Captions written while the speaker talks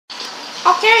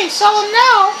Okay, so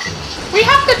now we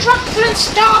have the truck to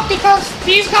stop because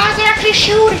these guys are actually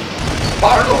shooting.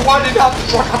 I don't know why they have the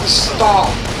truck have to stop.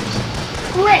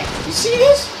 Great. You see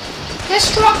this?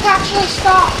 This truck actually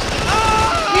stopped.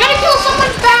 We gotta kill someone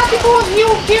fast before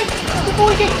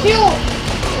we get killed.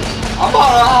 I'm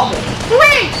out of ammo.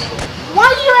 Great. Why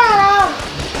are you out of ammo?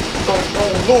 Oh,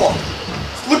 Lord.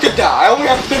 Look at that. I only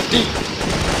have 50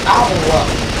 ammo left.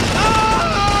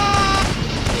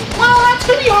 Well, that's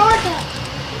gonna be hard then.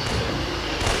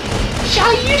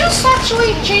 Shall you just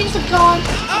actually change the gun in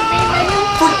the main menu?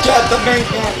 Forget the main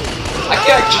menu. I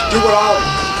can't just do it out.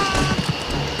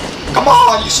 Come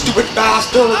on, you stupid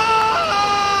bastard.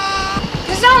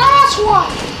 It's that last one.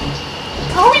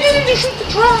 How are we going to shoot the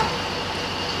truck?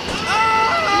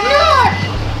 No!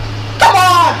 Come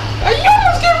on! You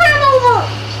almost get ran over.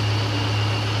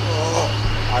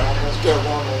 I almost get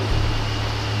run over.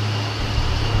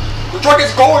 The truck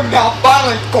is going now.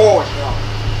 Finally going now.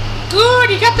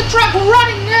 Good, you got the truck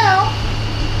running now.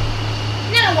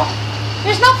 Now what?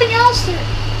 There's nothing else there.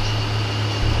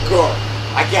 Good.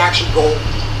 I can actually go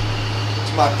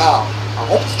to my town. I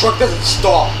hope the truck doesn't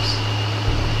stop.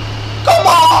 Come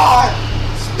on!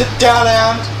 It's the dead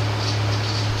end.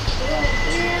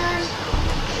 Man.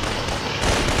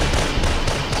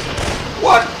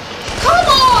 What? Come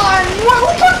on! Who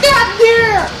put that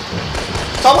there?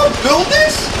 Someone build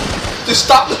this? To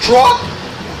stop the truck?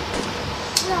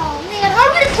 Oh man, how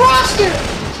are we gonna cross there?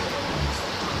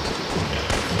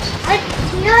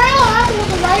 You're out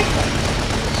with a rifle.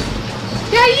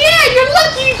 Yeah, you're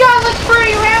lucky you got like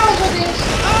 30 rounds with this.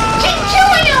 Keep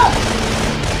killing him!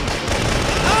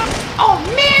 Oh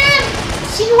man!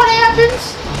 See what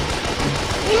happens?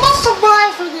 We must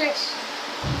survive for this.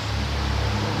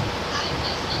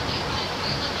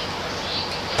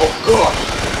 Oh god.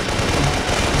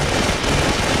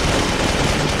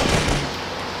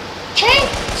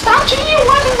 Stop changing your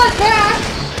weapon like that!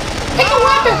 Pick a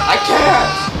weapon! I can't!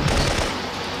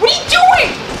 What are you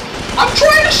doing? I'm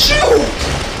trying to shoot!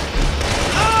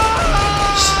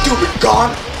 Stupid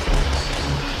gun!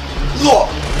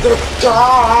 Look! They're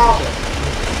down!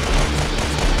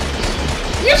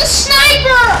 Use a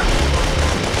sniper!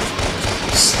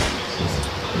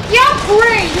 Yeah,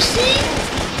 great! You see?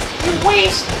 You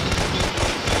waste.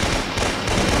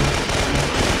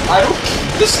 I don't...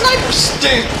 The sniper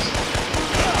stinks!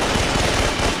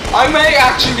 I may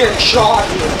actually get shot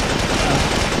here.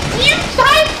 You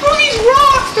dive through these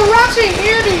rocks! The rocks are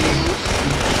here to use.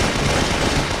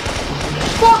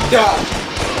 Fuck that!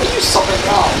 I use something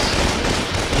else.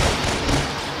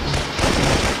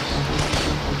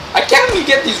 I can't even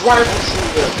get these rifles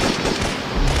through there.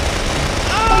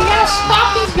 We gotta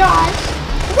stop these guys.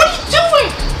 What are you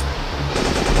doing?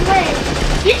 Wait,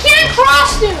 you can't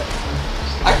cross there.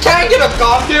 I can't get a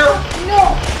gun here?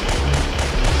 No.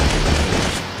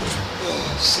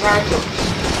 Sniper.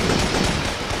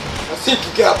 I think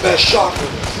you got a best shot for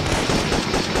this.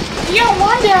 You got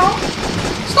one down.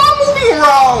 Stop moving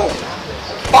around!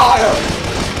 Fire!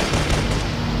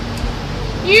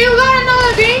 You got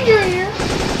another danger here.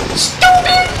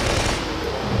 Stupid!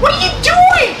 What are you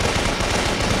doing?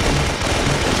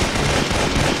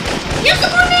 Use the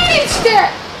grenade instead!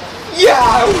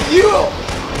 Yeah, you!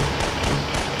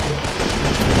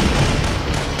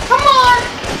 Come on!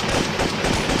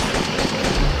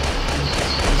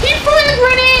 Keep throwing the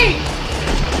grenade!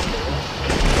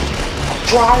 I'm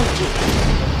trying to.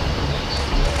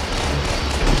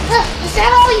 Is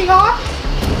that all you got?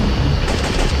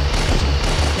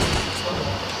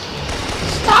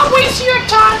 Stop wasting your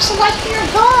time selecting your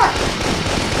gun!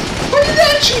 What is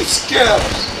that, cheap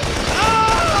skips?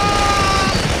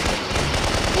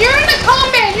 You're in the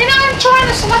combat, you're not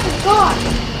trying to select a gun!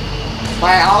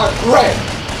 My Alec Gray.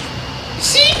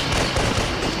 See?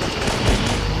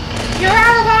 You're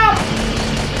out of ammo!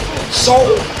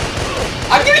 So?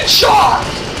 I'm getting shot!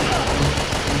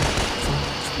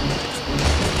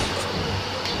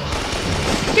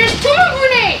 There's 2 more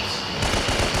grenades!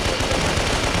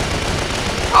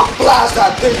 I'll blast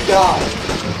that thing down!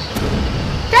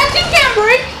 That thing can't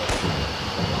break!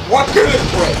 What could it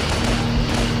break?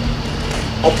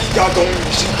 Hope these guys don't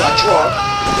even shoot that truck.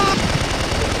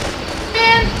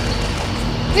 Man,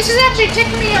 this is actually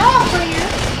ticking me off right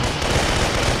here.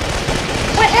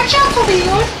 But headshots will be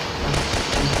good.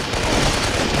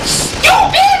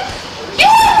 Stupid! You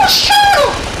almost shot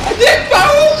him! I did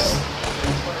bounce!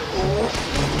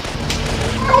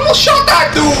 I almost shot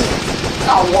that dude!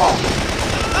 Now what?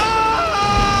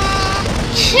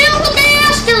 Kill the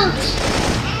bastards!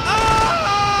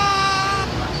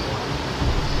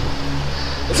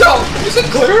 So, is it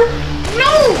clear?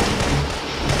 No!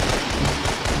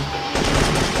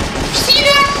 See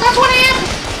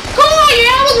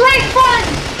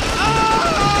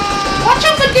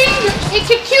Watch out for danger. It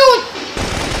can kill you.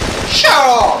 Shut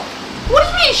up! What do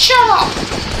you mean, shut up?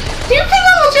 Do you think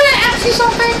I was gonna ask you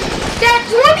something? Dad,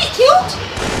 you wanna be killed?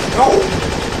 No!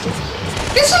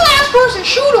 This is the last person.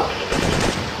 Shoot him.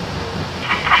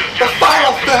 The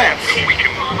final thing! We can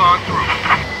move on through.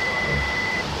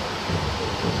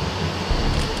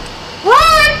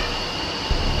 Run!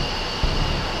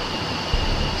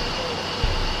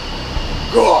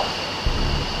 Good.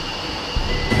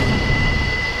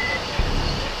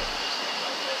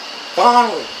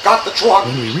 Finally, got the truck.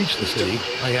 When we reached the city,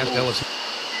 I asked Ellis.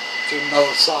 To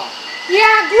another side.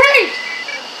 Yeah, great.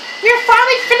 We're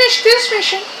finally finished this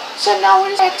mission, so now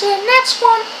we're at the next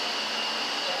one.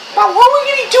 But what are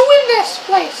we gonna do in this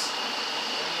place?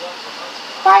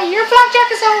 Why, your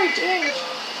blackjack is already damaged.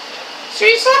 So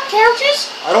you select characters?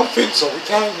 I don't think so. We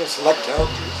can't even select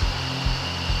characters.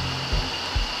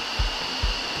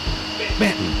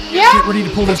 Benton, Yeah? get ready to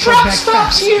pull The this truck truck back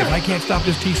stops fast here. if I can't stop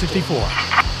this T-64.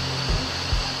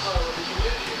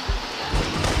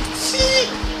 See?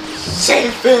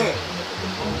 Same thing.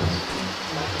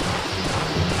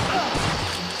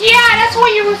 Yeah, that's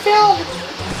what you were filming.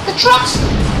 The truck's...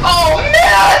 Oh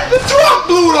man! The truck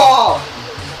blew off!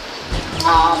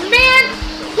 Oh man!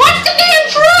 Watch the damn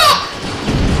truck!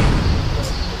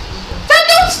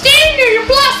 Don't stand there, you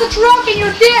blast the truck and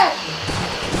you're dead.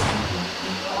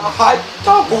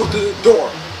 Don't go to the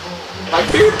door. My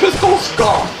favorite pistol's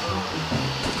gone.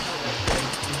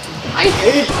 I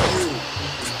hate you.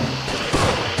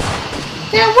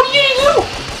 Then what are you gonna do?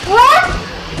 Run?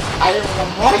 I'm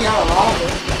running out of ammo.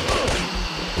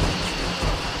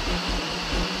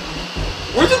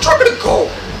 Where's the truck gonna go?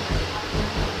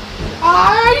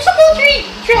 Are you supposed to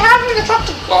be having the truck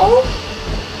to go?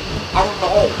 I don't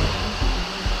know.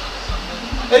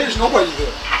 Hey, there's nobody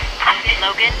there.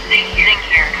 Logan, Zing here.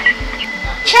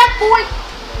 Checkpoint.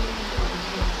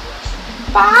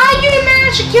 But how you didn't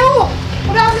manage to kill him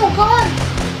without no gun?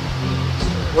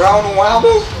 Without no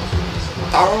ammo?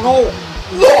 I don't know.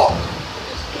 Look!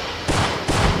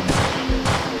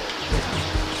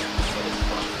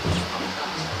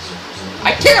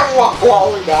 I can't walk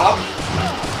all the way down.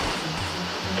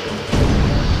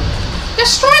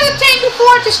 Destroy the tank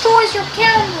before it destroys your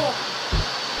camera.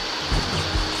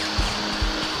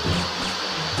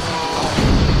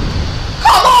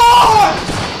 Come on!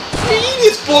 You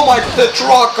just blow the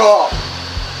truck up.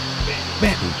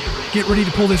 Benton, get ready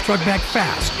to pull this truck back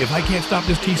fast if I can't stop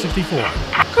this T-64.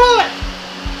 Good.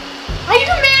 How you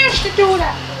manage to do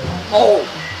that? Oh.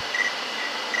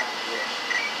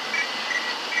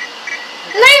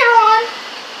 Later on,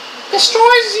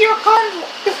 destroys your convoy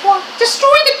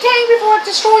destroy the tank before it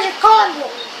destroys your convoy.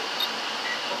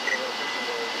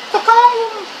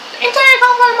 The entire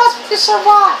convoy must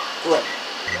survive. Right.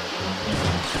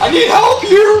 I need help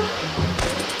here.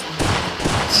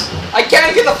 I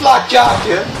can't get the flak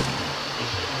jacket.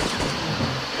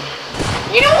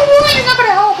 You know what really is not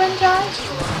gonna help him, guys?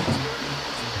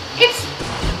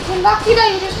 You're lucky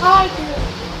that you just hide here.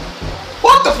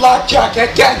 What the flak jacket?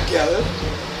 I can't get it.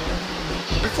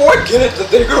 Before I get it,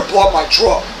 they're gonna blow up my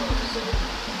truck.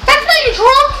 That's not your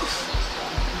truck.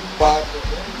 But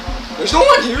there's no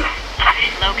one here.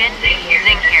 Logan, Zing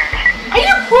here. Are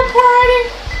you equipped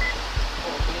already?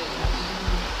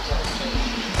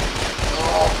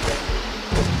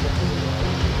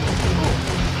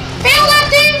 Fail that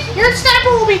thing, your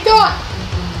sniper will be done.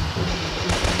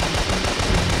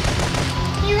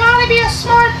 You gotta be a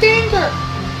smart thinker,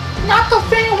 not to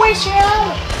waste your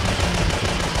ammo.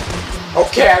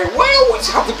 Okay, why always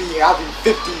have to be having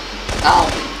 50 ammo?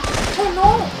 I don't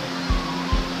know.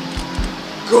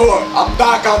 Good, I'm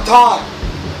back on time.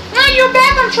 Now you're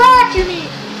back on track, you mean?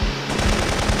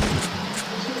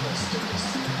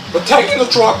 But taking the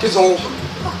truck is over.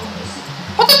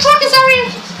 But the truck is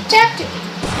already protected.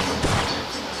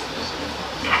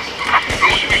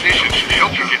 Those munitions should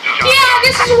help you get the job Yeah, done.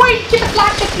 this is where you get the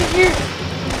blackjack in here.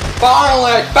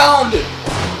 Finally, I found it.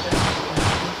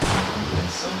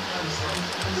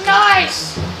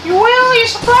 Nice. You're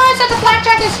surprised that the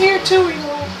blackjack is here too, you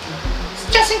know.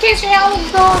 Just in case your ammo's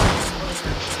gone.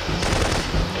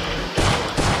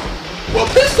 Well,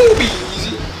 pistol will be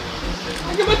easy.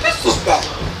 I get my pistols back.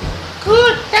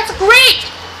 Good, that's great.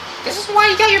 This is why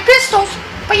you got your pistols.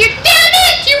 But you damn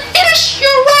it, you finished your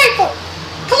rifle.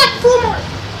 Collect 4 more.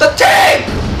 The tank!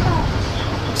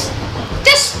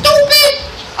 This stupid.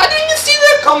 I didn't even see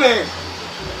that coming.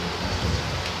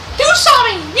 Do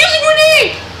something. Use a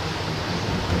grenade.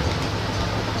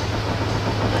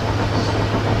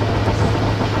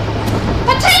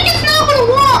 The tank is not gonna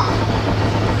work.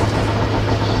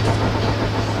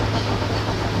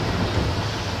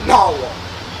 No.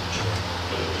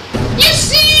 You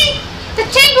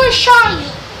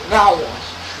Now what?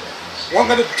 What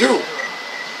am I gonna do?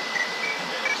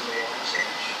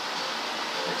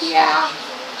 Yeah.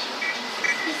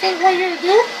 You think what you're gonna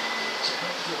do?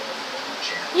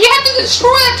 You have to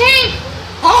destroy the tank!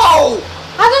 How?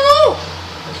 I don't know!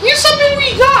 Use something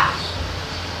we got!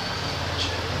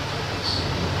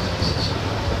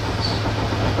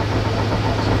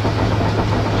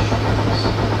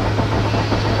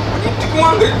 What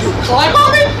am I gonna do? Climb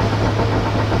on it?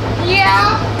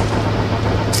 Yeah.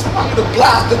 I'm gonna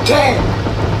blast the tank!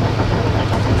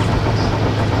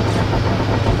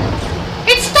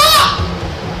 It stopped!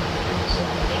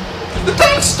 The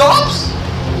tank stops?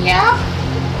 Yeah.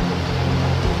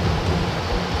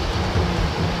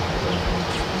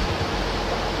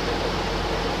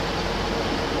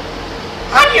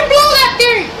 How do you blow that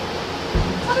thing?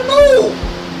 I don't know!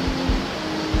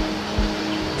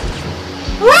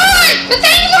 Run! The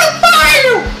thing's gonna fire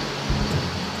you!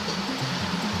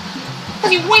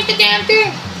 Cause you wait the damn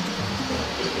thing.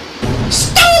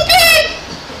 Stupid!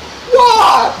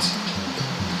 What?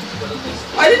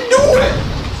 I didn't do it!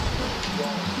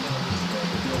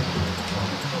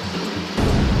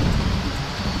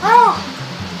 Oh.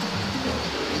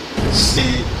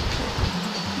 See?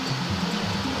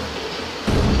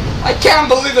 I can't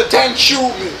believe the tank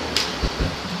shoot me!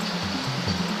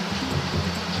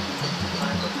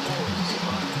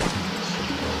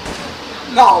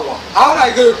 Now what? How am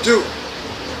I gonna do?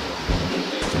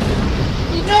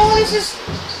 You know, this is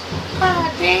kind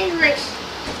of dangerous.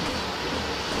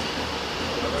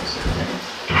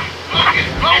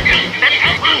 Logan, that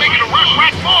tank was making a run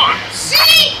right for us.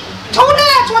 See? Told you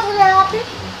that's what's gonna happen.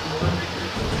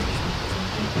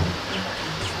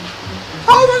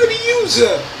 How am I gonna use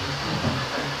it?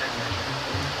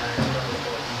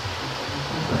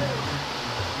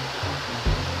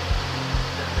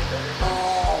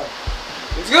 Oh,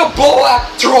 it's gonna blow that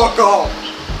truck up.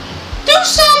 Do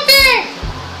something!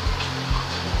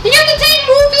 You got the tank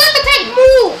move, let the tank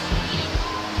move!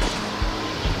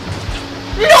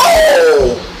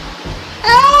 No!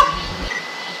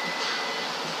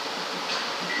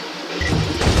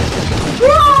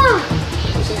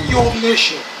 This is your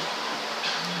mission.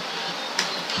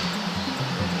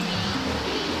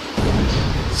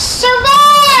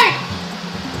 Survive!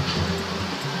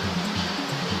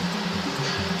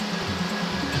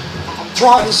 I'm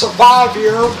trying to survive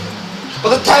here, but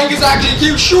the tank is actually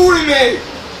keep shooting me.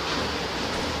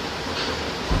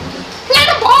 Plant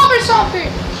a bomb or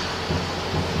something!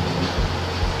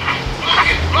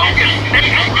 Logan, that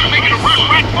tank was making a run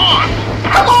right for us.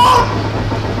 Come on!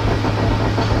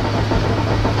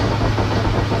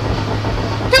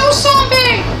 Do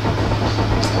something!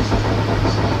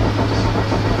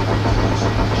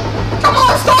 Come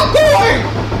on, stop going!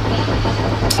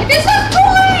 This is too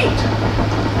late!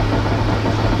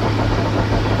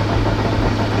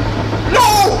 No!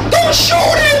 Don't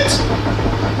shoot it!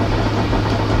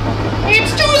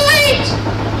 It's too late!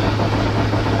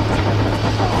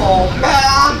 Oh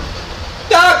man!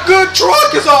 That good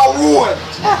truck is all ruined!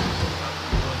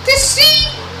 This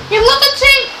see? You look at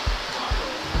tank!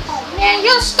 Oh man,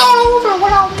 you'll start over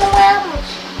without no ammo.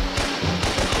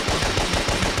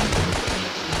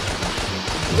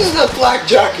 This is a black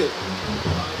jacket.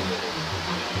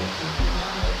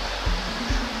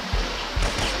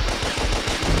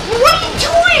 What are you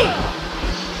doing?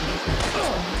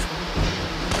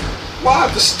 Why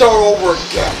have to start over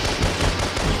again?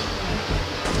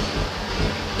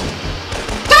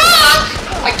 Doc!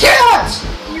 I can't!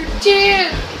 You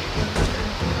did!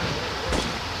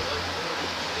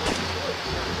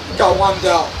 Got one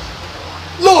down.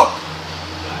 Look!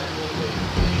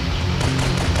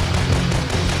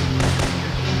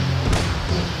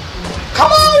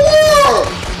 Come on, war!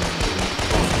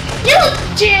 You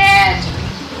did!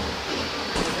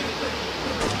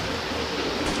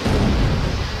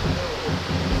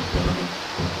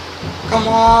 Come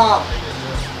on!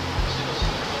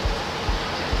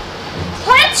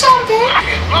 Plant something!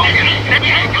 Logan, that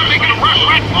tank was making a run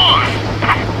right for us.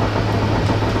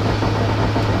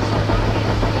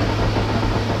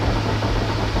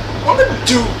 What am I gonna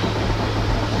do?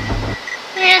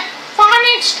 Yeah, find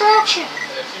the instruction.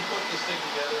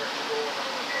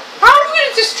 How are we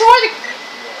gonna destroy the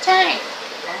tank?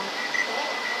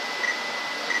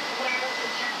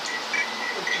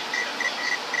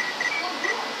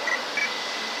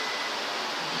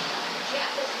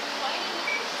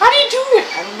 How do you do it?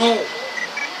 I don't know.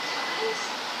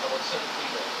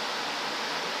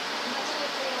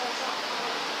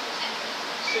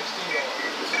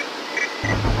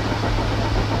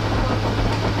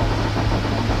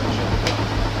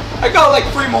 I got like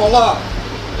 3 more left.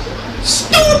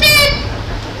 Stupid!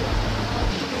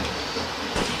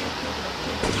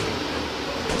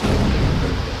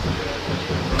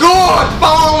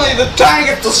 finally the tank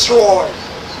is destroyed!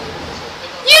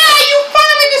 Yeah, you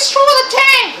finally destroyed the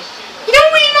tank! You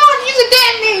don't even know how to use a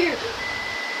detonator!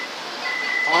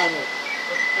 Finally,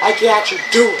 I can actually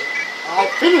do it. I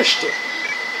finished it.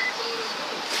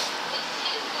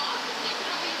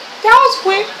 That was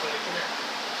quick.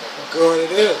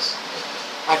 Good it is.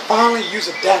 I finally use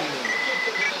a detonator.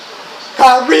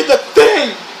 Gotta read the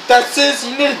thing that says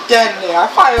you need a detonator. I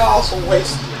find it also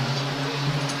wasted.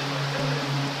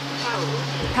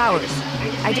 Powers,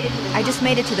 I just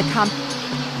made it to the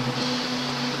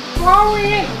Where are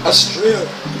we in? Australia.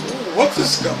 Ooh, what's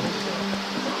this gun?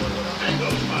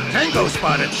 Tango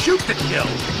spotted. Shoot to kill.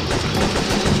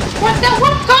 What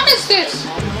gun is this? I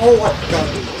don't know what gun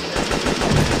it is.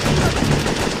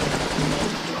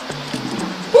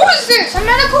 Who is this? A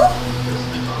medical?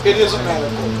 It is a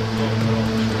medical.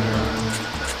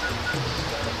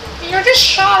 You're just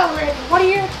shot already. What are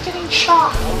you getting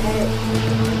shot? I don't know.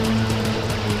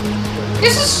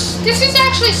 This is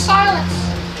actually silence.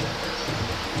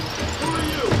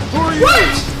 Who are you?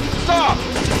 What? Stop!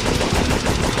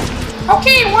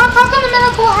 Okay, well, how come the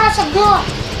medical has a gun?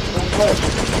 Don't know.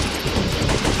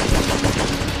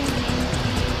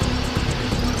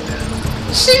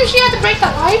 Seriously, you have to break the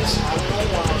lights? I don't know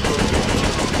why.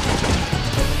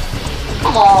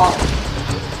 Come on.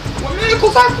 When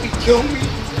medicals actually kill me,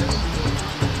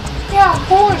 Yeah, of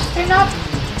course. They're not.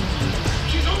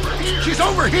 She's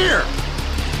over here.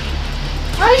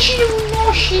 How does she even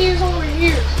know she is over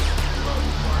here?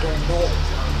 I don't know.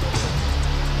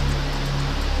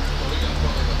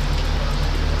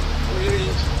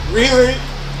 Really?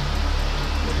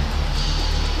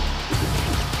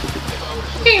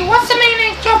 Okay, what's the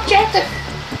main objective?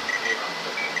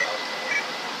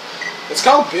 It's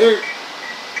kind of big.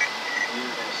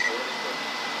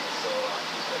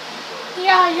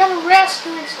 Yeah, you have a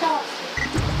rescue and stuff.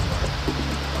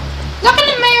 Look at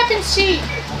the map and see.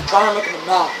 I'm trying to look at the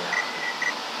map.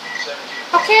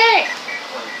 Okay.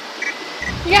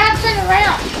 You gotta turn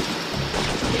around.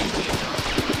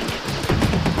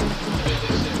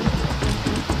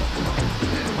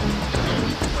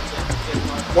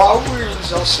 While we're in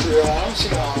Australia, I don't see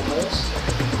no animals.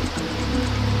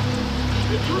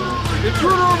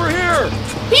 Intruder over here.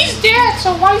 He's dead,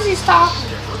 so why is he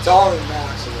stopping? It's all in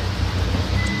Max.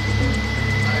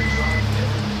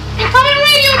 Incoming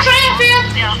radio traffic!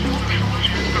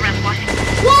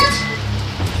 What?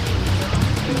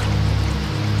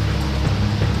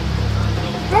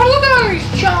 Oh, look at all these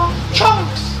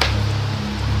chunks.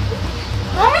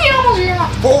 How many animals do you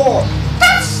have? 4.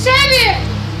 That's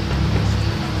 7!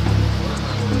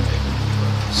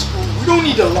 We don't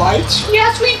need the lights.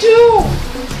 Yes, we do!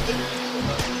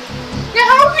 Now,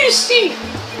 how are we to see?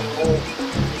 Oh,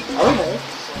 I don't know.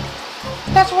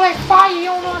 That's what I thought. You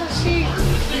don't know how to see.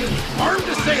 Armed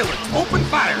assailant. Open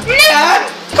fire.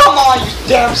 Man, come on, you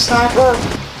damn sniper.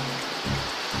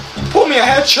 Pull me a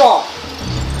headshot.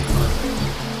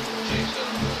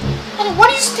 And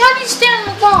what is that? He's standing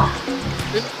on the top.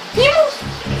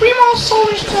 Primo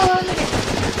soldiers still eliminated.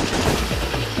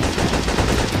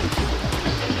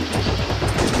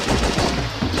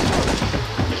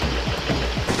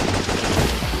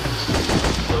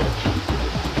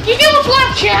 You do a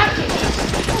flapjack.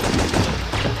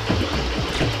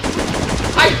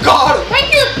 I got him.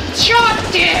 Make you shot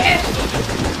dead.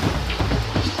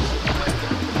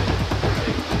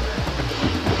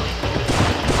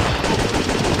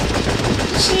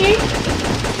 See?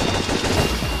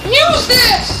 Use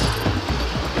this.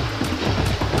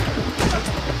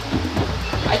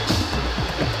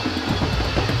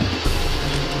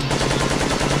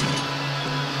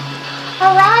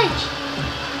 All right.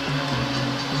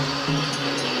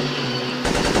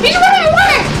 He's running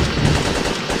away.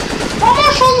 One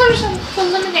more shoulders and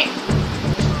eliminate.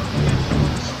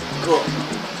 Good.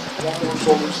 One more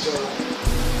shoulders still.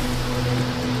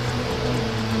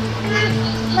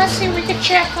 Let's see if we can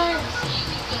check that.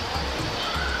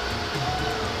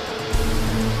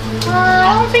 I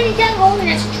don't think you can go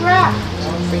there. It's a trap. I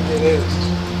don't think it is.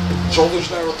 Shoulders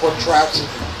never put traps in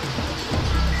there.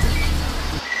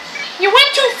 You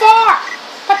went too far.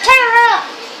 But turn around.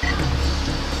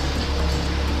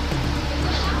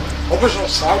 Hope there's no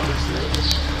snipers there.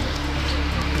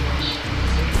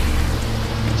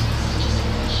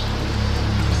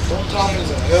 Don't tell me it's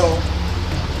a hill.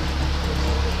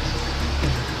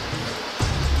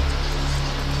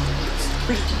 It's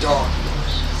pretty dark.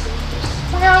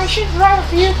 Well, you should drive a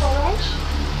vehicle, right?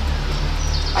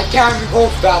 I can't even go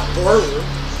that further.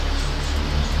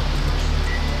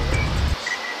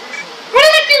 Where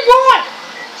the heck are you going?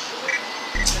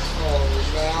 Oh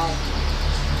man.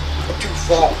 I'm too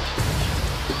far.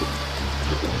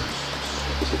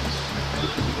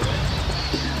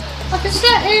 Like it's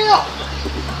that hill.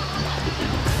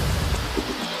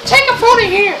 Take a photo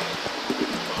here.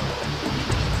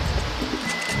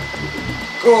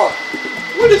 God,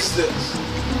 what is this?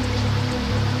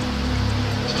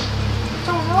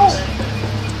 Don't know.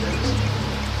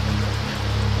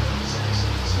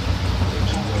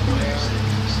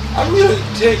 I really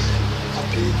dig a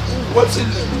peek. What's in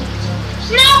there?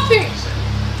 Nothing.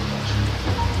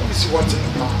 Let me see what's in the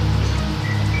box.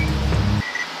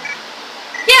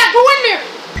 Yeah, go in there.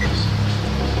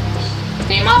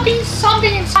 There might be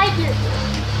something inside there.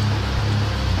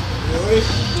 Really?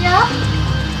 Yeah?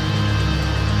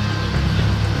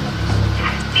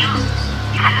 You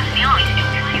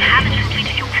haven't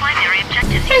completed your primary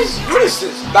objectives. What is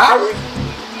this? Battery?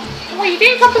 Well, you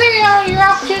didn't complete your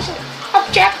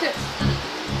objective.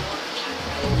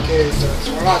 Okay, so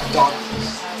we're not done.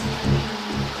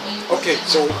 Okay,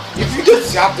 so if you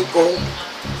just have to go,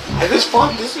 at this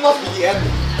point, this must be the end.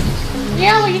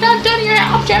 Yeah, well, you're not done your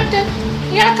objective.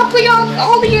 You gotta complete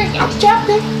all the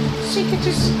objective so you can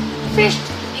just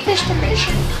finish the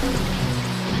mission.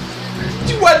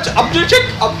 You went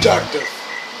objective.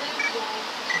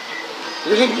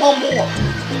 There's just one more.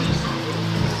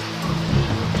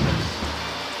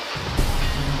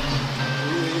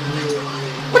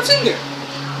 What's in there?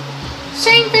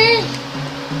 Same thing.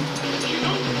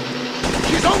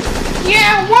 You don't?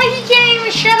 Yeah, why you can't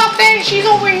even shut up then? She's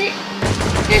over here.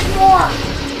 There's more.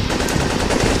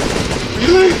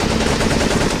 Really?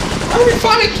 How do we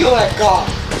finally kill that guy?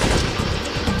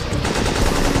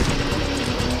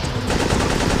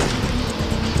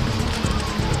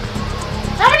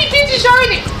 How many pieces are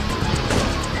there?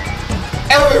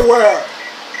 Everywhere.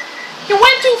 You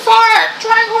went too far.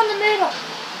 Triangle in the middle.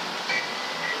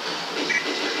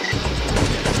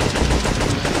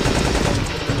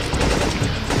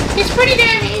 It's pretty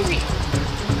damn easy.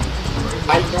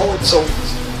 I know it's so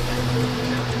easy.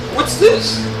 What's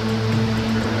this?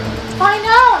 Find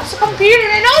out. It's a computer.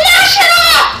 And oh yeah, shut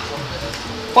up!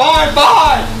 Fine,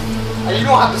 fine. And you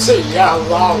don't have to say yeah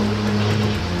loud.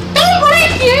 Don't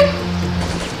break it.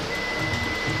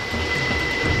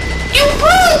 You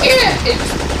broke it.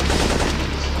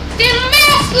 The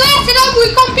blasted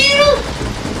ugly computer.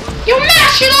 You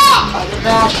mash it up. I didn't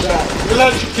mash that. You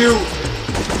electrocute.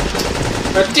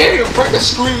 I dare you to break a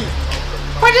screen.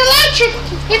 But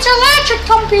it's electric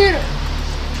computer.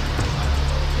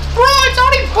 Bro, it's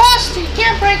already busted. You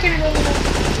can't break it anymore.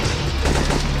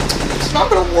 It's not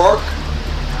gonna work.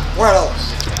 What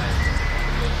else?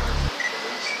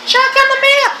 Check on the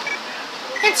map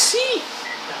and see.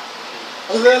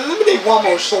 I'll eliminate one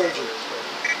more soldier.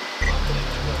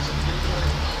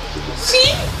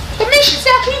 See? The mission's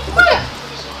actually equipped.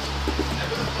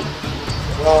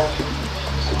 Well,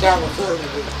 I can't refer to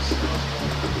this.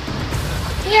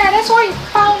 Yeah, that's why you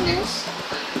found this.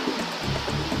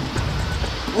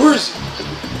 Where is it?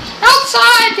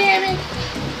 Outside, damn it.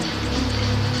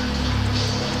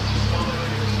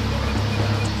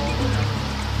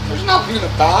 There's nothing in the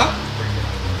back.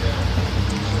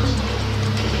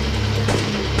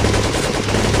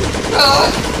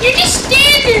 You just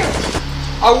stand there.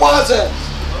 I wasn't.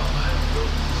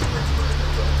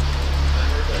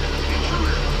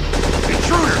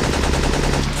 Intruder!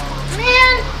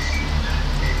 Man.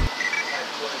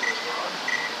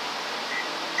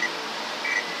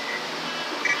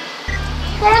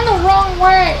 Going the wrong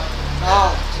way.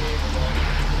 No.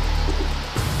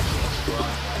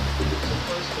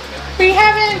 We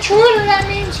have an intruder, that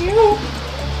means you.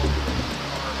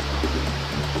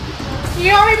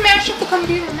 You already mashed up the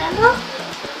computer, remember?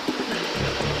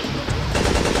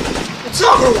 It's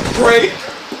not gonna break.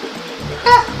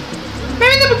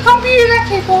 Maybe the computer that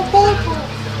capable of bulletproof.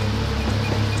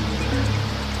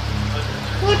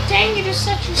 Good thing you just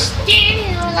let you stand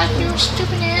here like you're a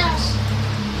stupid ass.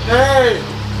 Hey.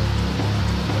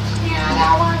 Yeah,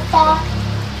 that one I thought.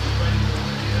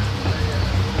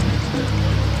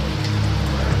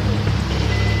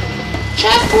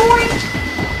 Checkpoint!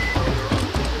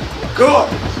 Good.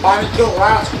 Finally killed the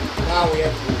last one. Now we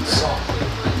have to do the song.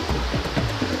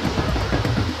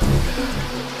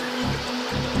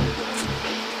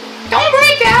 Don't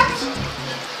break that!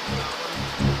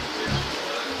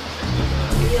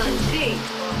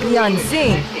 Beyond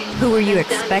seeing, who were you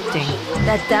expecting?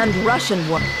 That damned Russian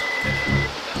one.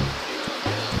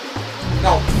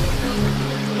 No.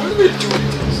 What are we doing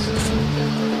this?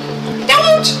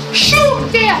 Don't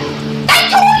shoot them! I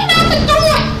told you not to do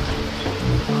it!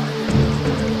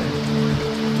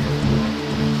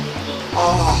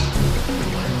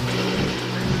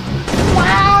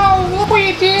 Wow, look what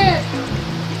you did!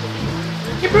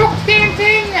 You broke the damn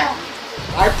thing now!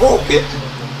 I broke it.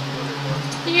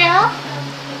 Yeah?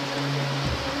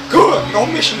 Good, no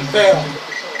mission failed.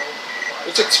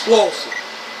 It's explosive.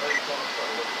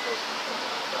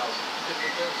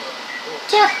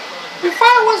 Before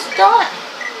I was done.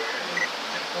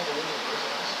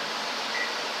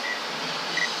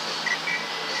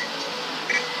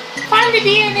 Find the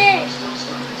DNA.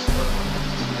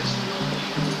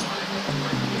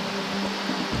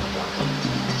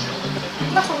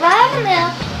 Look around the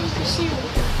map. You can see it.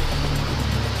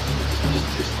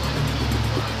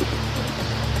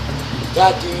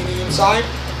 That DNA inside?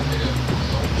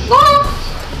 Look!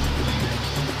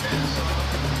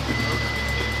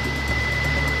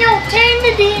 You obtain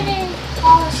the DNA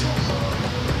policy.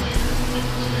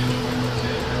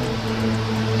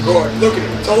 Good, look at it.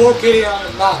 It's all located on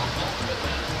the map.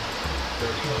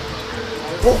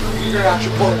 I hope you're gonna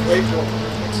actually put a waypoint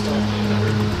next time.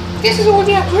 This is what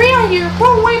we agree on here. Put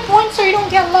a waypoint so you don't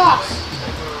get lost.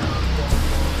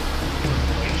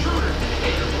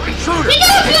 Intruder! You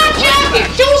gotta be on jacket!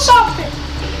 Do something!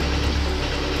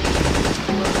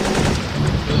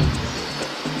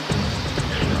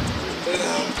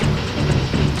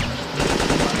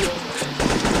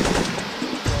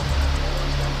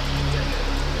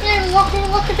 Yeah,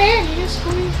 look at that. You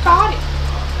got it.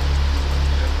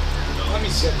 Let me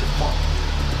set the phone.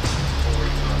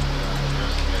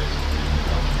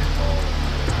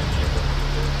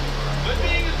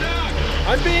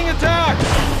 I'm being attacked!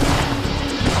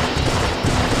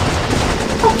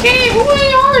 Okay, who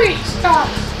are these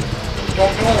guys?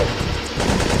 Don't know.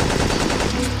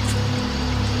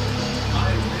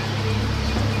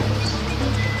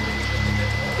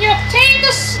 You obtain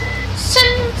the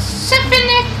Syphon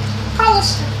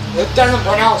policy. It doesn't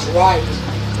pronounce right.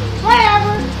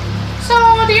 Whatever. So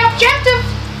the objective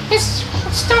is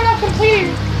still not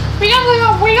completed. We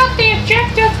got the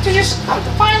objective to just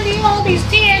find all these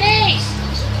DNAs.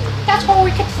 That's what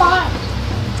we could find.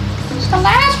 The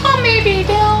last one may be way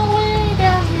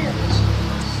down here.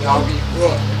 That'll be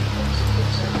good.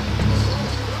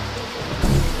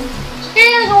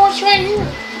 Yeah, no, it's right here.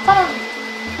 Follow me.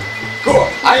 Good.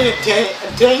 I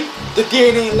obtain the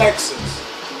DNA Lexus.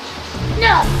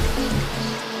 No.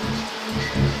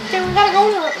 Then we gotta go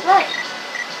to it. Right.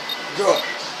 Good.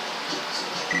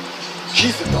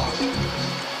 She's the doctor.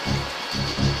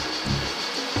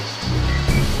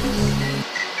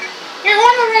 You're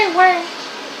going the right way.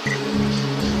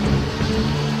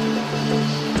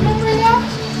 Remember that?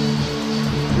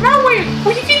 No, wait.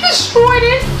 Well, if you destroyed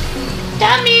it,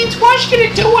 that means what's she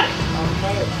gonna do with it?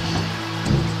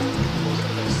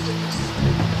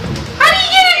 How do you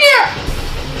get in here?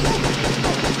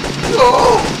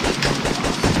 Oh!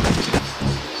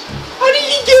 How did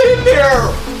he get in there?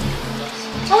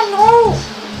 I don't know.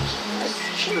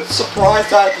 I'm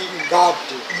surprised I even got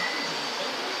to.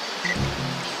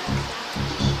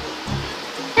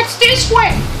 It's this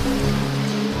way.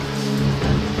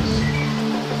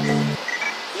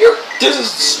 This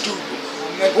is stupid.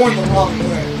 I'm going the wrong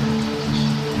way.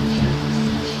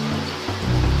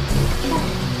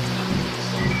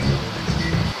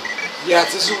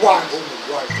 Yes, this is why I'm going the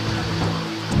right way.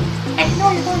 I know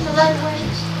you're going the right way.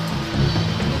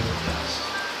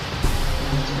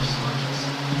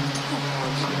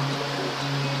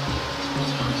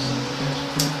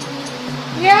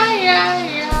 Yeah.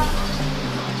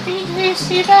 Did you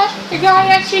see that? The guy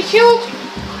actually killed you.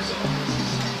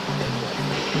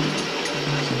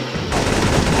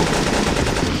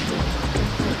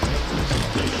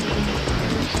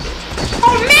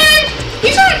 Oh man!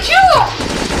 He's gonna kill us!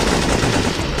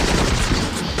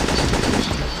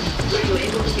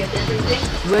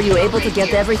 Were you able to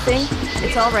get everything?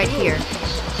 It's all right here.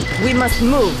 We must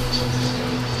move.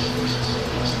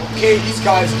 Okay, these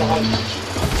guys died.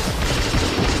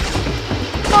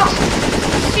 Oh,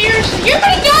 seriously, you're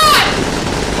gonna die!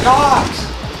 Not!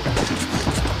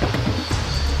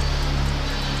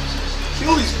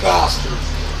 Kill these bastards.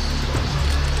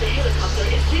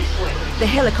 The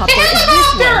helicopter The is this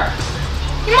helicopter!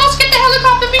 way. You must get the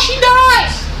helicopter before she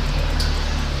dies!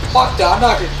 Fuck that, I'm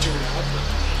not gonna do that.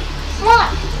 What?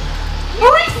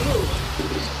 Hurry!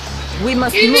 We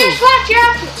must You need move. flak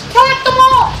jackets! Collect them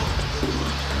all!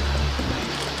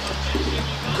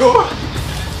 Good.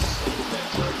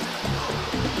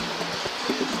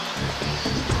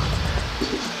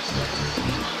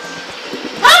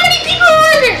 How many people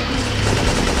are there?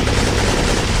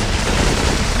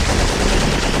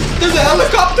 There's a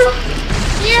helicopter?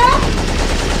 Yeah?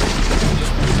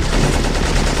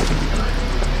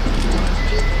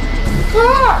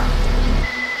 Good!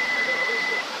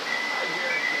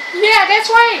 Yeah, that's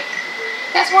right.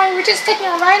 That's why we're just taking a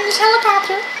ride in this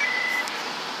helicopter.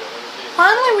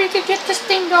 Finally, we could get this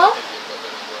thing done.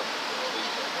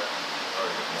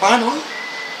 Finally?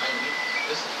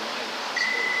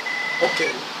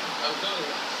 Okay.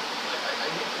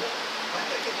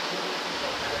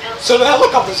 So the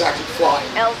helicopter's actually flying.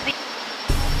 LZ.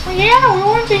 Well, yeah, we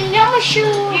went to Yamashu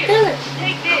Village.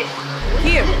 Take this.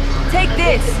 Here, take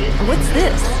this. What's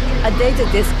this? A data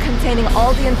disk containing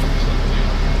all the info.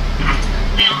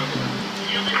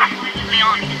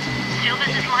 Leon, Syphon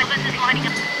is lighting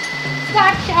up.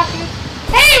 Black jacket.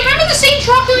 Hey, remember the same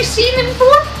truck that we've seen them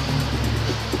before?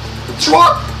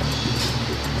 Truck?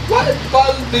 What?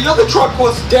 The other truck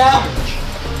was damaged.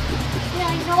 Yeah,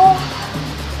 I know.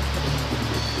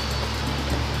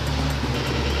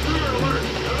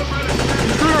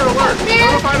 Intruder alert!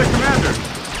 Notify the commander!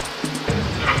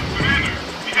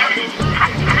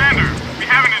 Commander, we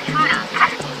have an intruder.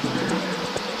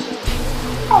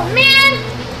 Oh man,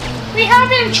 we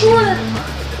have an intruder.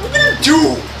 What are we gonna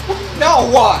do? Now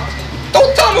what?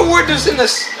 Don't tell me we're just in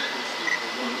this.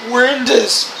 We're in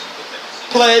this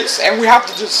place and we have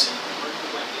to just.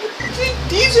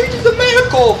 These are just the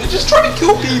medical. They're just trying to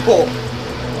kill people.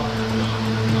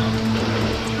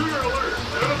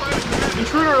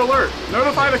 Intruder alert!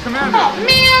 Notify the commander! Oh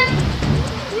man,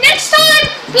 next time,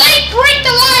 Blake, break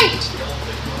the light.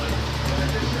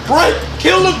 Right?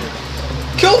 Kill the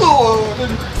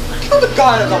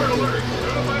guy that's up.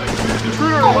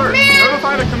 Intruder Oh, alert! man.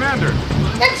 Notify the commander!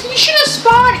 That's, you should have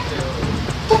spotted.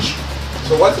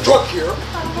 So why's the truck here?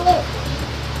 I don't know.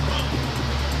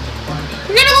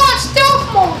 We're gonna go on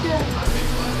stealth mode then.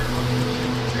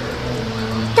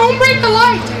 Don't break the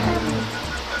light.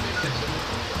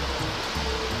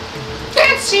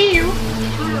 Can't see you.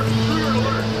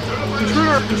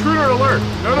 Intruder alert!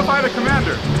 Notify the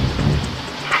commander!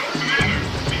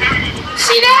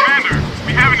 See that? Commander,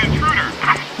 we have an intruder.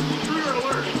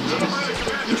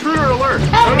 Intruder alert!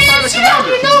 Oh Notify man, the see that?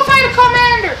 commander! You notify the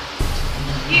commander.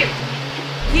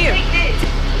 Here,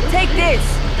 take this.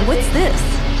 What's this?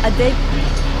 A data.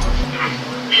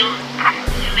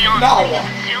 Leon, Now what?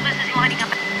 Syphon is lighting up.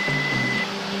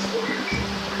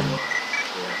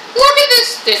 Look at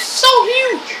this. This is so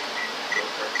huge.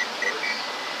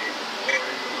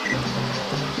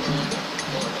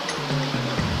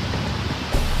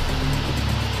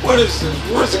 What is this?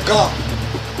 Where's the gun?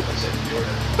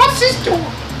 What's this doing?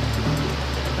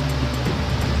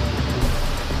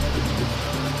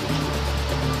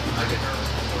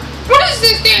 What is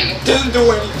this thing? Didn't do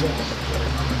anything.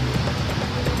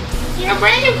 Your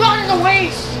brand new gun in the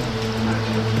waste.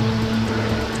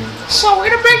 So we're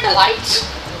gonna break the lights.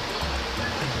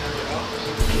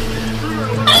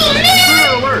 Oh man!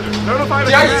 Intruder alert! Notify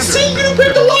the Yeah, you commander! see, you didn't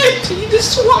break the light. You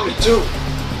just want me to.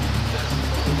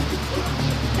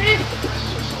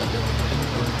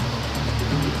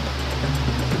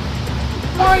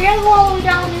 Well, you gotta go all the way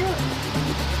down here.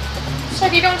 So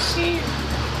they don't see you.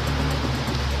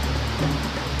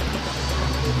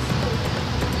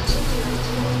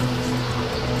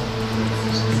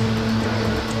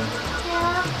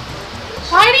 Yeah.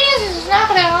 Lighting is not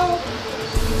gonna help.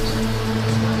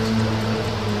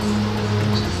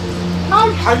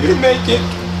 How do you make it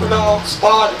without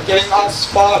spotted, getting us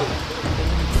spotted?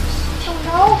 Don't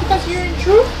know, because you're in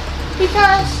truth.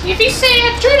 Because if you say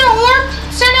intruder alert,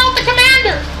 send out the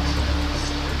commander.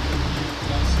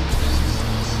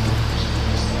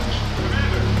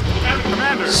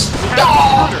 Commander! We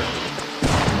Stop! have an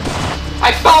intruder!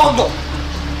 I found them.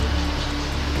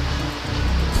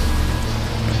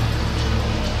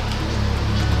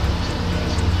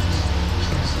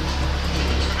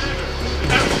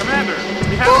 Commander!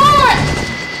 We have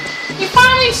Good! You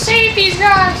finally saved these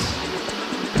guys.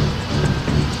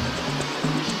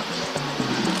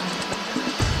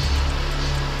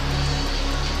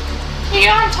 You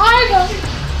untied them.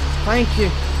 Thank you.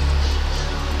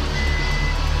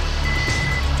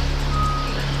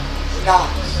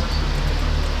 Nice.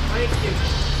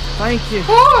 Thank you.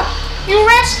 Good. You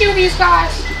rescued these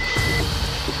guys.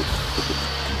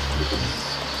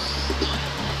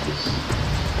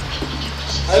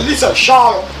 At least I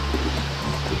shot him.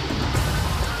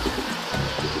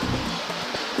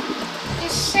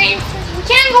 It's safe. We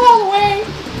can't go all the way.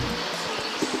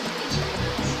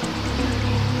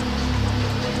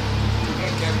 I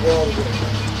can't go all the way.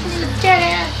 This is a dead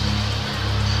end.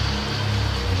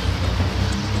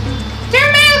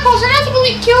 They're manacles. They're not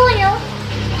really killing you.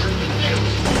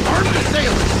 Armed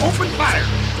assailants, open fire!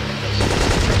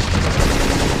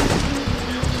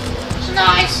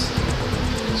 Nice.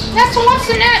 That's what's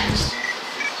the next.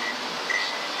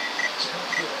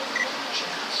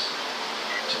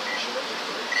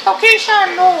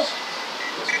 Location no.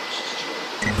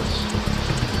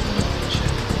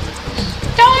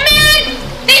 Oh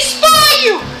man! They spy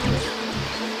you!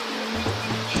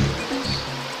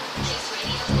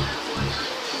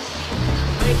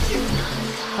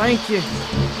 Thank you.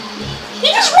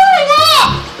 He just running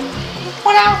off!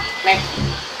 Without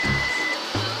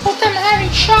with them having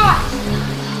shot.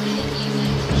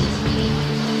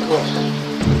 Good.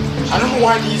 I don't know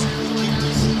why these keep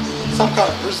these some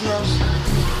kind of prisoners.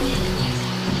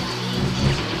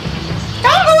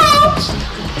 Don't go out!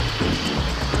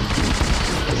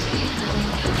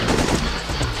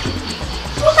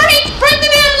 Right, bring the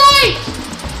damn light!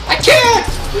 I can't!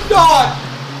 You're not!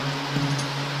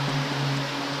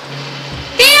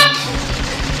 Damn!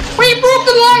 We broke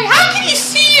the light! How can he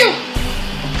see you?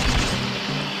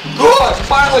 Good!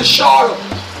 Finally shot him!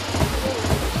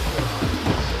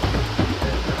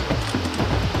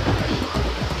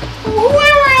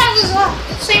 Whoever has the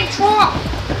same truck.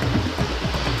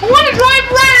 I want to drive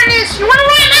around in this. You want to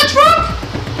ride in that truck?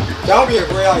 That would be a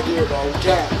great idea, but we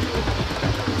can't.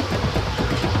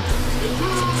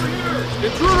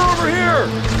 Intruder over here!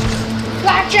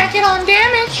 Black jacket on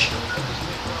damage.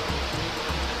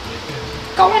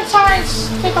 Go inside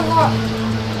and take a look.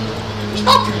 There's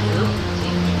nothing here.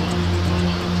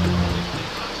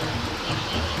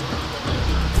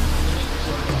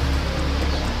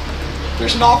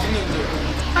 There's nothing in there.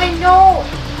 I know.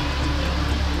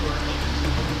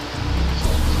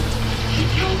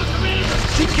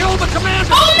 She killed the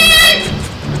commander! Oh man!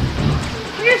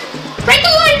 Break the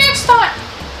light next time.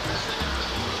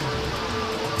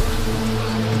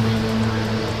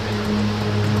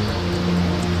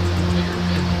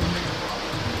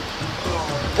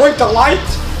 Break the light?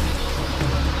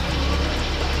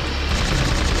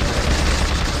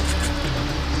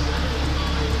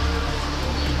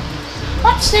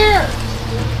 What's there?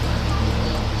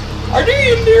 Are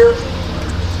they in there?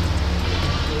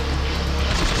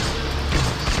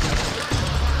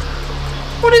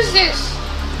 What is this?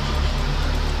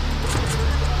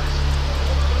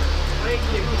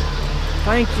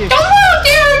 Thank you. Don't go out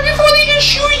there before they can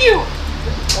shoot you.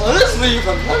 Well, let's leave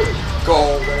him. Let him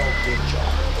go without being shot.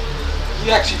 He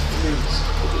actually flees.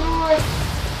 Lord.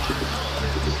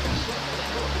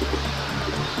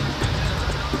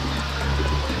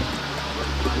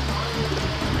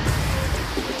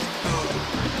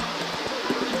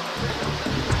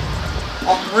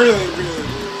 I'm really.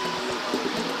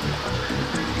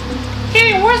 Okay,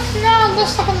 where's now?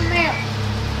 Let's look on the map.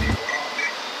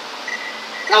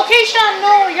 Location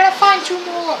unknown. You gotta find 2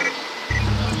 more.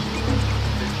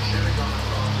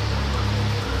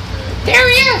 There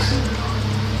he is.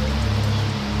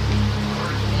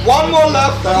 One more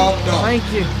left and I'm done. Thank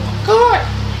you. Good.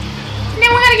 Now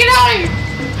we gotta get out of here.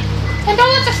 And don't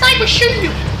let the sniper shoot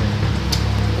you.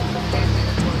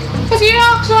 Because he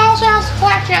also has a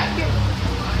flak jacket.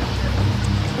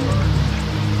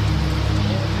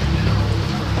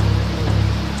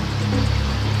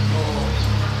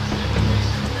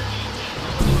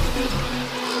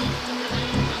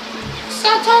 So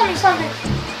tell me something.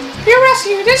 If you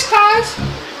rescue this guys,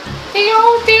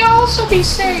 they also be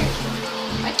safe.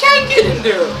 I can't get in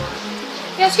there.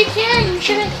 Yes, you can. You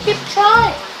shouldn't keep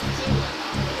trying.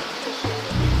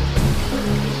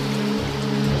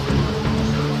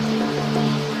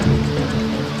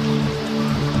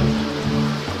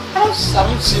 I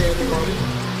don't see anybody.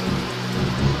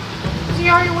 He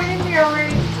already went in there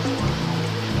already.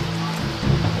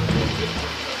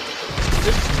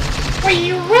 Wait,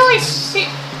 you really see?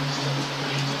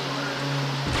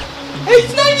 Hey,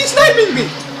 he's sniping me!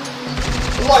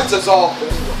 The lights is off.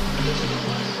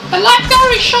 The light's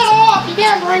already shut off. You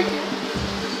can't break it.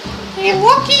 Hey,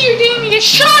 lucky you didn't get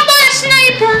shot by a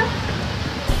sniper.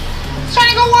 He's trying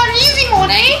to go on easy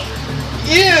mode, eh?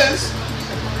 He is.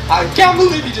 I can't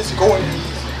believe he just going easy.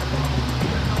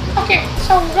 Okay,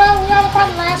 so we gotta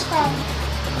find the last round.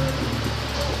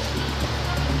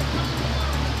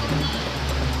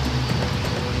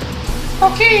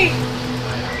 Okay.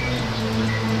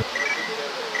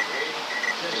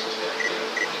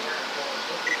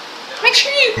 Make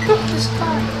sure you cook this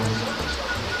gun.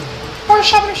 Or a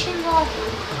submachine gun.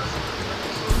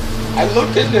 I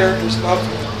looked in there's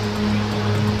nothing.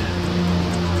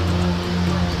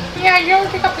 Yeah, you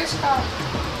already pick up this gun.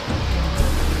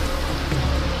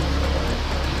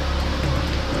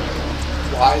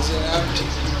 Why is it empty?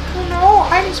 Oh no,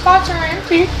 hiding spots are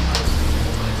empty.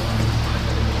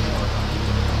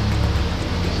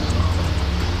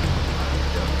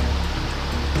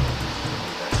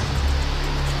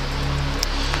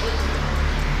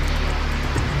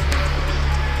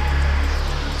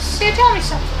 So tell me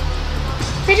something.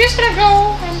 We're just gonna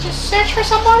go and just search for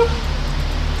somebody?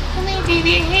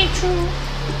 Maybe it ain't true.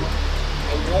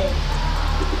 I won't.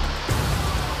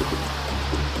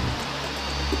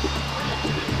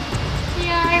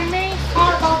 Yeah, I may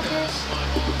thought about this.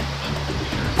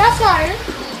 That's not it.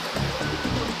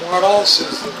 What else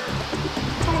is there?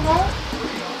 I don't know.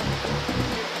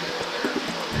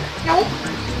 Nope.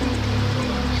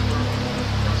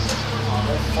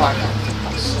 I'll find out for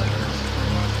myself.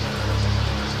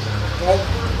 Nope.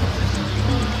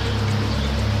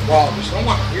 Wow, there's no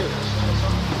one here.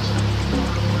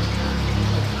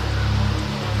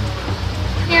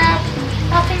 Yeah,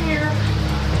 nothing here.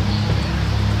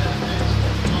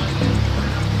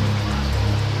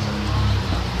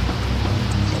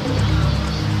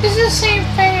 This is the same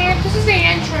thing. This is the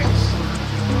entrance.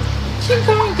 Keep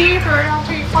going deeper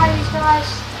until you find these guys.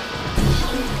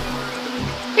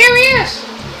 Here he is!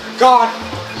 God!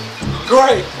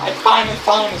 Great! I finally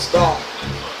found this dog.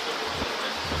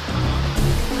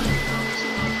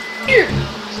 Here!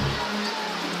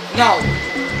 No.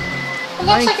 It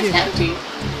looks like it's empty.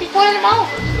 You pointed him out.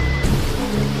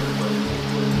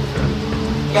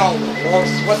 No.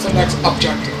 What's the next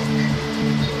objective?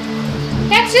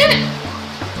 That's it!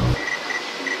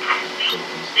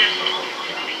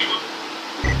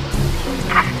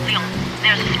 Leon,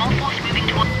 there's a small force moving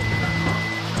toward...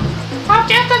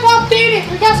 Objective updated!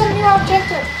 We got some new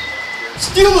objective.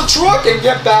 Steal the truck and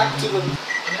get back to the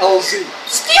LZ.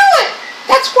 Steal it!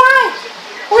 That's why!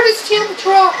 We're to steal the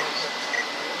truck.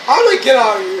 How do I get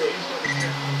out of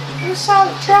here? You saw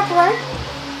the truck, right?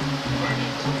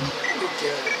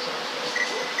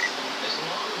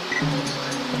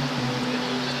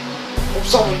 Hope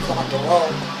someone's on the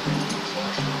road.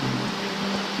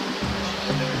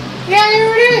 Yeah,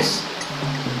 there it is.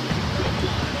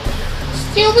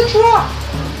 Steal the truck.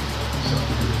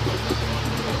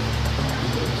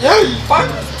 Yeah, you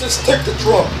finally just take the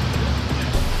truck.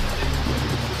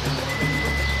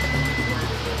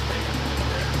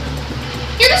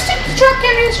 You just take the truck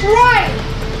and it's right.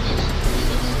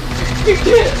 You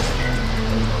did.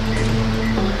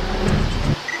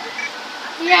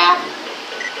 Yeah.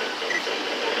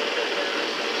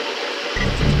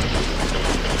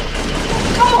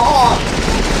 Come on.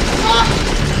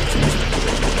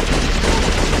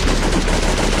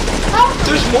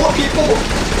 There's more people.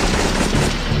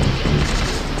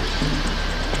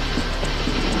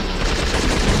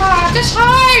 Just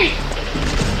hide.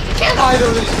 Can't hide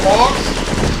under these rocks.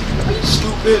 Are you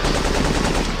stupid?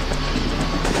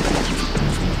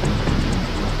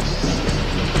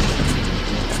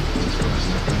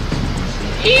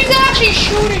 He's actually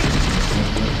shooting.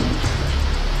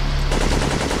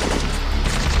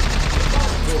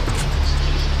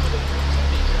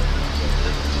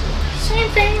 Same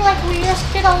thing like we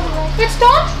just did all the way. It's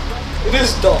done? It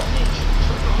is done.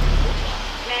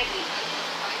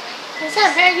 Is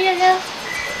that Maggie again?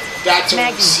 That's what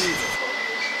Maggie. we see.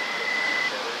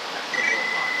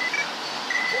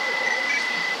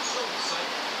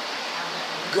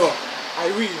 Good. I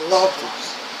really love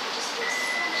this.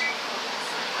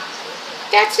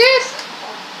 That's it.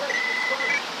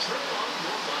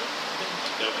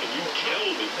 Now can you tell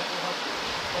me?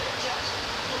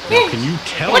 Hey, Can you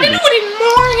tell what did me? you need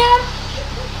more again?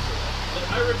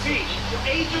 I repeat,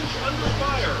 agents under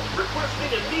fire,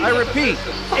 requesting immediate I repeat,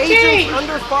 Okay. agents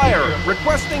under fire,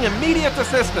 requesting immediate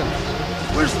assistance.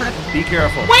 Where's that? Be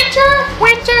careful. Winter,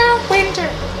 winter, winter.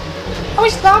 I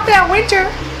always thought that winter.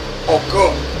 Oh,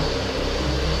 good.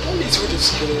 At least we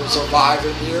just gonna survive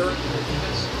in here.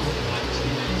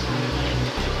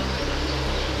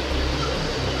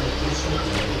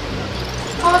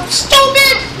 Oh,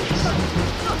 stupid!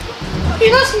 You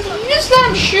just let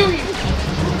him shoot you.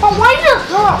 But why you're a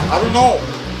girl? I don't know.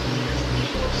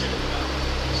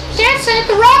 That's it,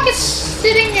 the rocket's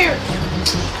sitting here.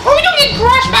 Oh, we don't get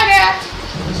crushed by that.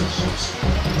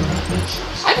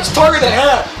 I just target the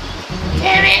head.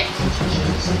 Damn it.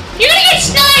 You're gonna get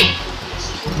sniped.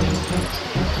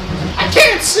 I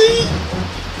can't see.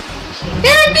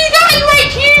 There's a big guy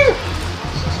right here.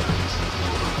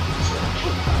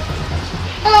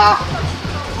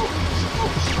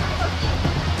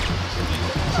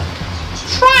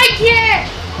 Try again.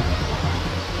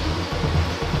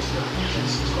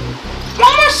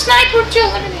 One more sniper to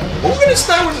eliminate. Who's gonna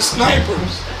snipe with the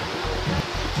snipers?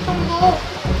 I don't know.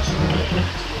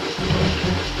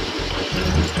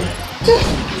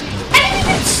 I didn't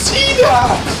even see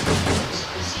that.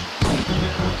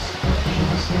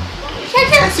 I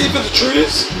can't see for the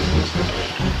trees.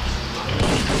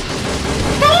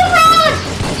 Don't run!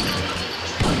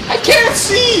 I can't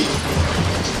see.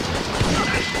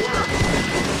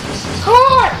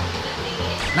 Good.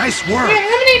 Nice We work.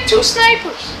 eliminated 2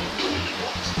 snipers.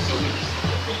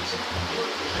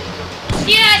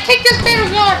 Yeah, take this better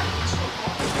gun.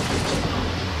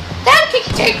 That can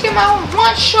take them out in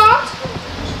one shot.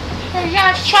 Oh, you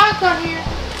got a shotgun here.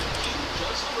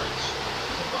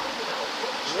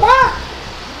 What?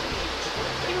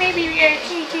 maybe you get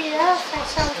an ETF or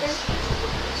something.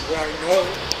 Yeah, I know.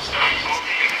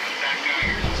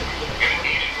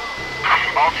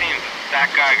 All teams,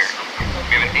 Zach Geiger.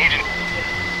 We have an agent.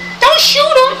 Don't shoot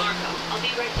him! I'll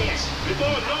be right there.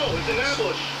 Syphon, no, it's an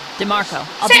ambush. DeMarco,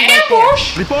 I'll It's be an right there. ambush!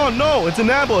 Syphon, no, it's an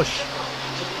ambush.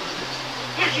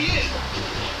 Here she is.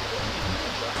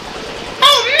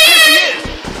 Oh man!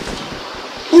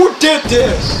 Who did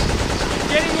this?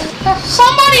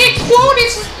 Somebody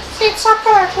exploded it's up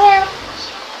there as well.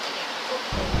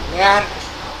 Man.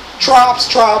 Drops.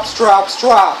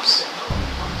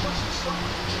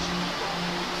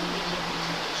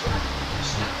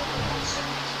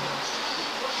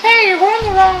 Hey, you're going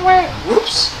the wrong way.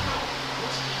 Whoops.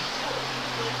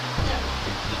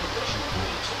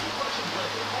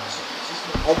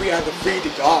 Oh, we have to feed the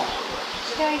dog.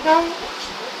 There you go.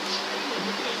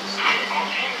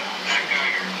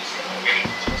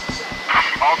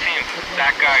 All teams,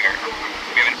 Zach Geiger.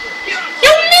 We have an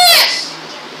You missed!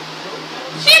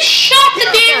 You shot the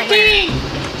damn thing!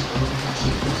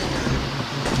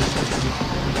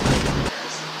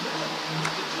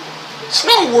 It's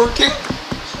not working.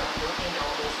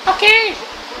 Okay.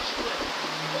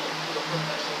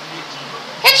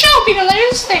 Headshot will be the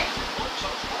latest thing.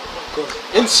 Good.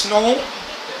 In snow.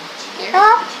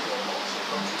 Yeah.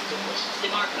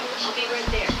 DeMarco, I'll be right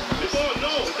there. Syphon,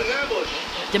 no, it's an ambush.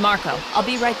 DeMarco, I'll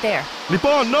be right there.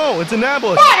 Syphon, no, it's an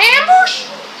ambush. What, ambush?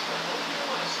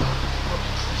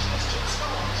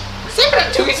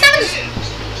 Syphon 2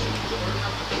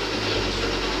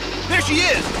 There she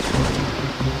is.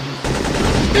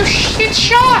 You shit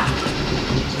shot.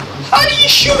 How do you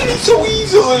shoot it so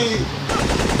easily?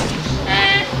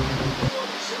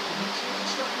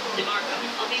 DeMarco,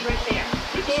 I'll be right there.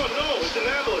 Syphon, no, it's an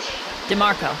ambush.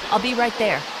 DeMarco, I'll be right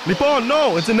there. Syphon,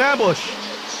 no, it's an ambush.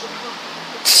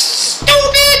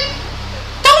 Stupid!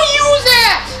 Don't use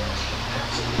that!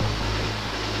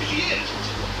 Here she is.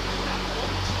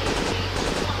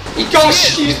 Because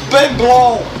she's been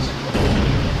blown.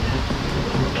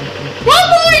 One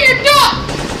more, you're done!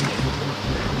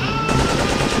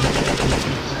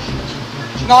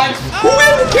 Knife.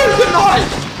 Whoever gets the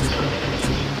knife.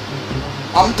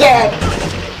 I'm dead.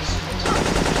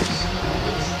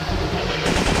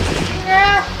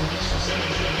 Yeah.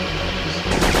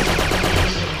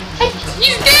 Hey,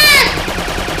 he's dead!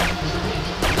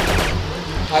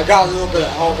 I got a little bit of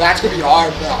health. That's gonna be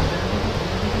hard now.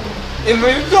 And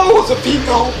if that was a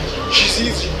female, she's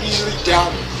easily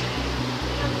down.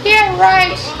 Yeah,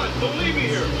 right. Don't leave me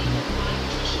here.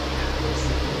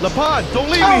 Lapod, don't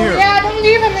leave Oh, me here. yeah, don't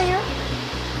leave him here.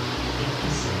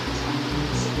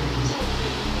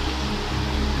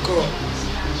 Good.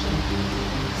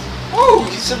 Oh,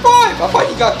 he survived. I thought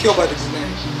he got killed by the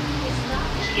grenade.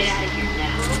 Get out of here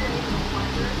now.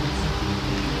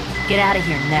 Get out of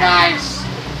here now. Nice.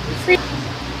 Free.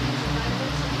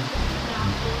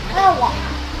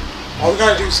 Oh, All we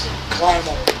gotta do is climb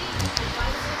up.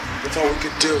 That's all we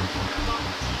could do.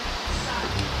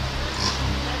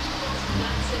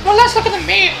 well, let's look at the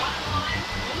map.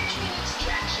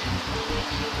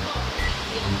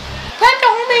 Plant the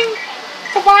homing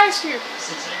device here.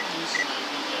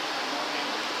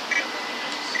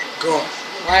 Good.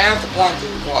 I have to plant the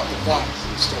device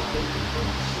and stuff.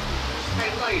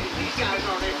 Hey, lady, these guys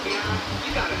aren't FBI.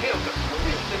 You gotta help us.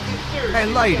 This is a conspiracy. Hey,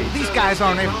 lady, these guys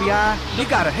aren't FBI. You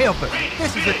gotta help us.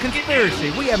 This is a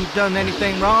conspiracy. We haven't done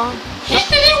anything wrong.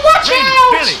 Watch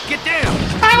out! Billy, get down!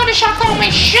 I would have shot on my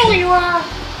shoe, you are.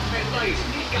 Hey, lady,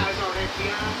 these guys aren't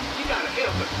FBI. You gotta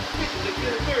help us. This is a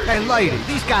conspiracy. Hey, lady,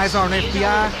 these guys aren't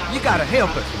FBI. You gotta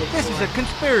help us. This is a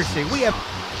conspiracy. We have...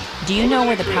 Do you know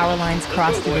where the power lines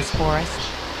cross through this forest?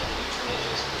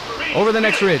 Over the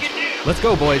next ridge. Let's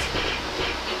go, boys.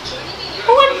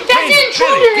 Oh, that's the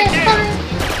intruder get is down. coming.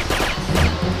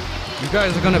 You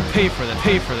guys are gonna pay for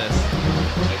this.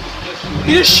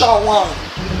 He just shot one.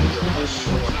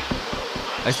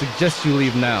 I suggest you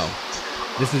leave now.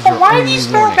 This is But your why did only these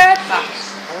throw warning. bad? I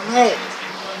don't know.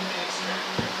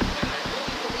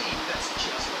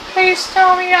 Please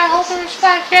tell me I hope there's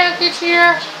fat jackets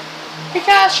here.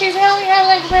 Because she's only has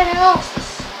like red health.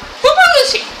 Who brought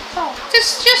this here? Oh,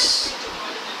 this just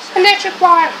electric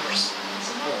wires.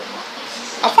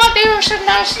 I thought they were some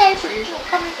nice snipers.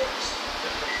 Coming.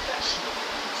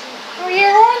 Oh, you're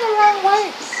going the wrong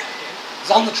way. It's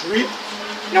on the tree.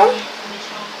 Nope.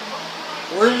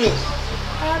 Where is it?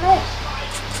 I don't know.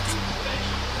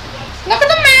 Look at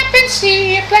the map and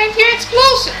see if plenty of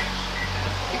explosive.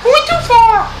 You're going too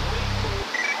far.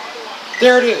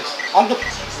 There it is. On the.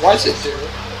 Why is it there?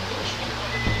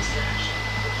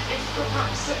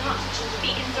 It's Syphon.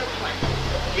 Beacons are planted.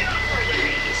 Get off our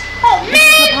way. Oh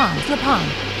man! Syphon.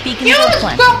 Beacon You is almost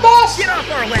open. got boss! Get off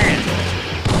our land!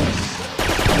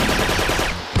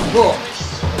 Whoa.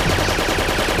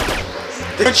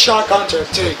 Good shotguns are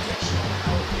take.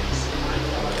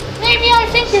 Maybe I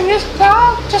think you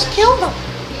just killed them.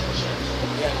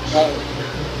 Yeah, no.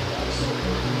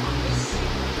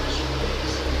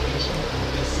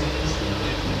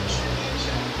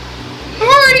 Who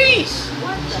are these?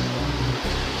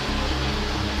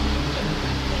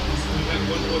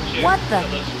 What the?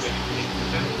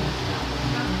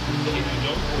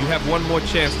 You have one more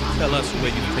chance to tell us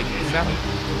where you've taken the salad.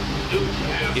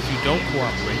 If you don't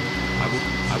cooperate,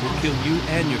 I will kill you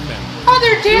and your family. Oh,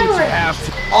 they're You different. have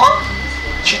to. Huh?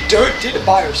 She did it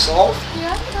by herself?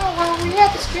 Yeah, no, well, we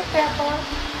had to skip that part.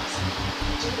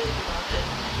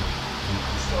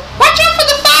 Watch out for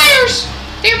the fires!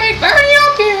 They may burn you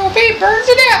up, you will be burned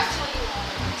to death.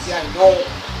 Yeah, I know.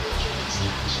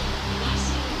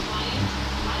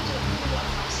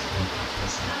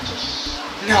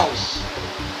 No.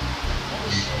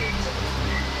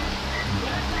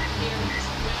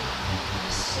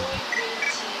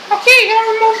 Okay, you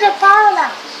gotta remove the power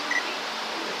lines.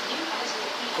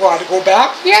 What, to go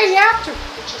back? Yeah, you have to.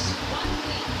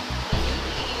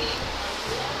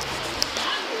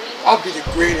 I'll be the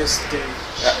greatest thing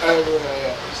ever.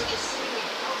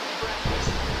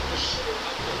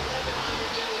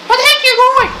 Where the heck you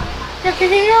going?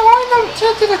 You're going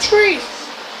to the trees.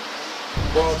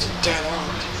 Well, it's a dead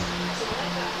end.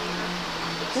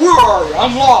 Where are you?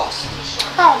 I'm lost.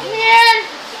 Oh man!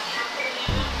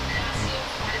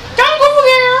 Don't go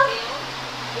there!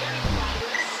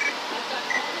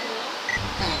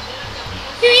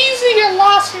 You easily get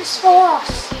lost in this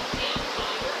forest.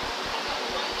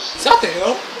 Is that the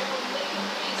hill?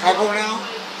 Can I go now?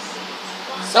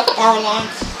 Is that the power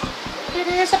lines? It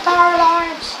is a power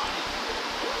lines.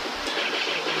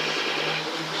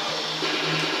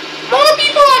 More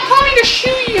people are coming to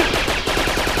shoot you.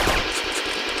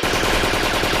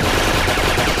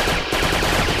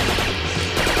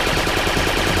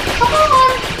 Come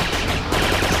on!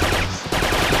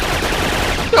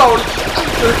 No,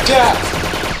 they're dead.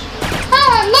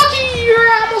 Ah, lucky your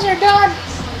apples are done.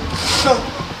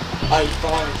 I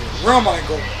found it. Where am I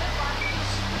going?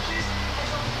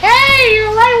 Hey,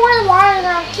 you're right where the wires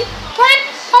are.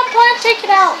 Unplant, take it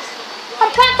out.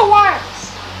 Unplant the wire.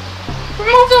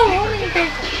 Remove the aluminum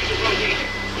paper.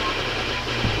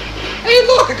 Hey,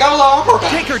 look, I got a lot of armor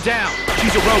back. Take her down!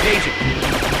 She's a rogue agent.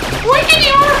 Where did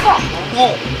the order from? No.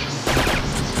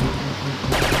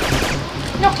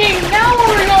 Okay, now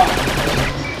where we going?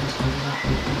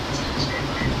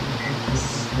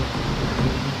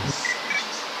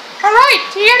 Alright,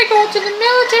 you gotta go to the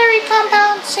military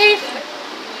compound safely.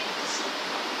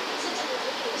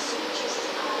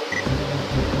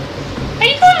 Are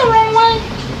you going the wrong way?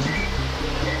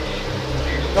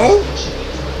 No?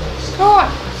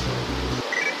 Good.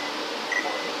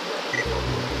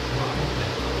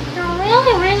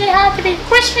 You really have to be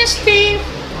Christmas themed.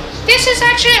 This is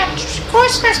actually a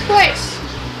Christmas place.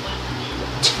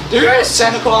 There is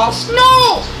Santa Claus.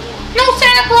 No! No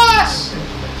Santa Claus!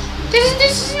 This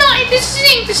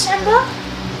isn't December.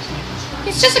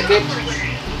 It's just a good.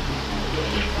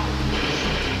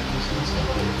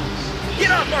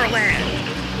 Get off our land!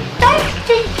 Don't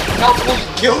think. Not supposed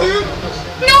to kill him?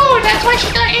 No, that's why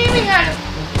she's not aiming at him.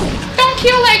 Don't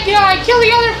kill that guy. Kill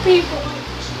the other people.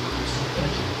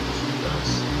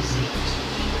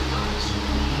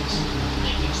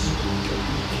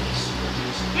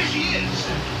 Here she is.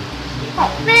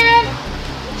 Oh man,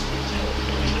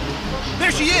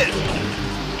 There she is!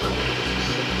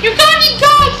 you got me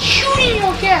God shooting you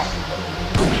again.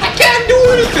 I can't do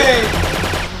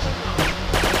anything.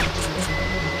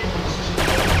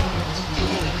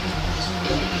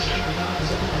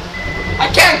 I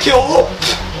can't kill him.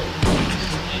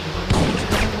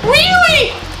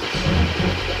 Really?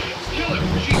 Kill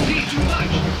her. She's seen too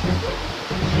much.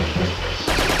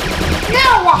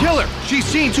 Now what? Kill her! She's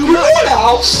seen too We're much! going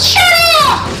out. Shut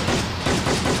up!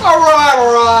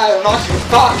 Alright, I'm not gonna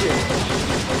fuck you.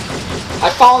 I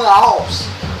found the house.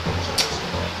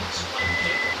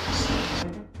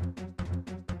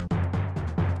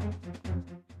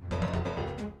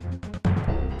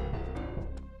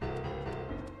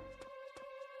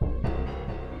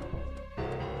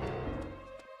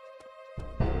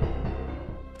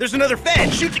 There's another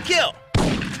Fed! Shoot to kill!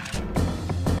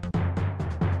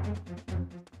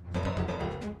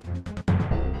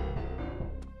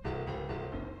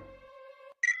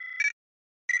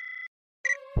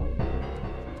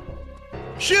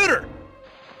 Shoot her!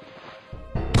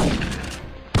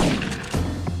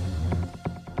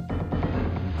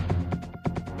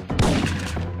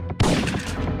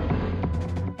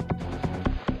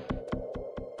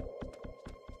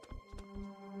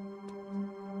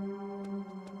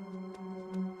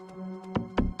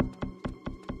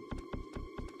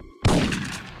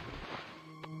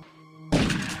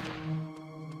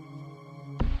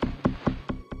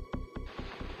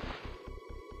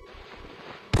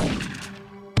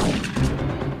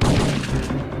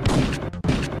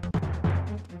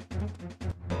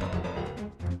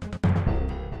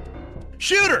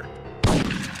 Shoot her!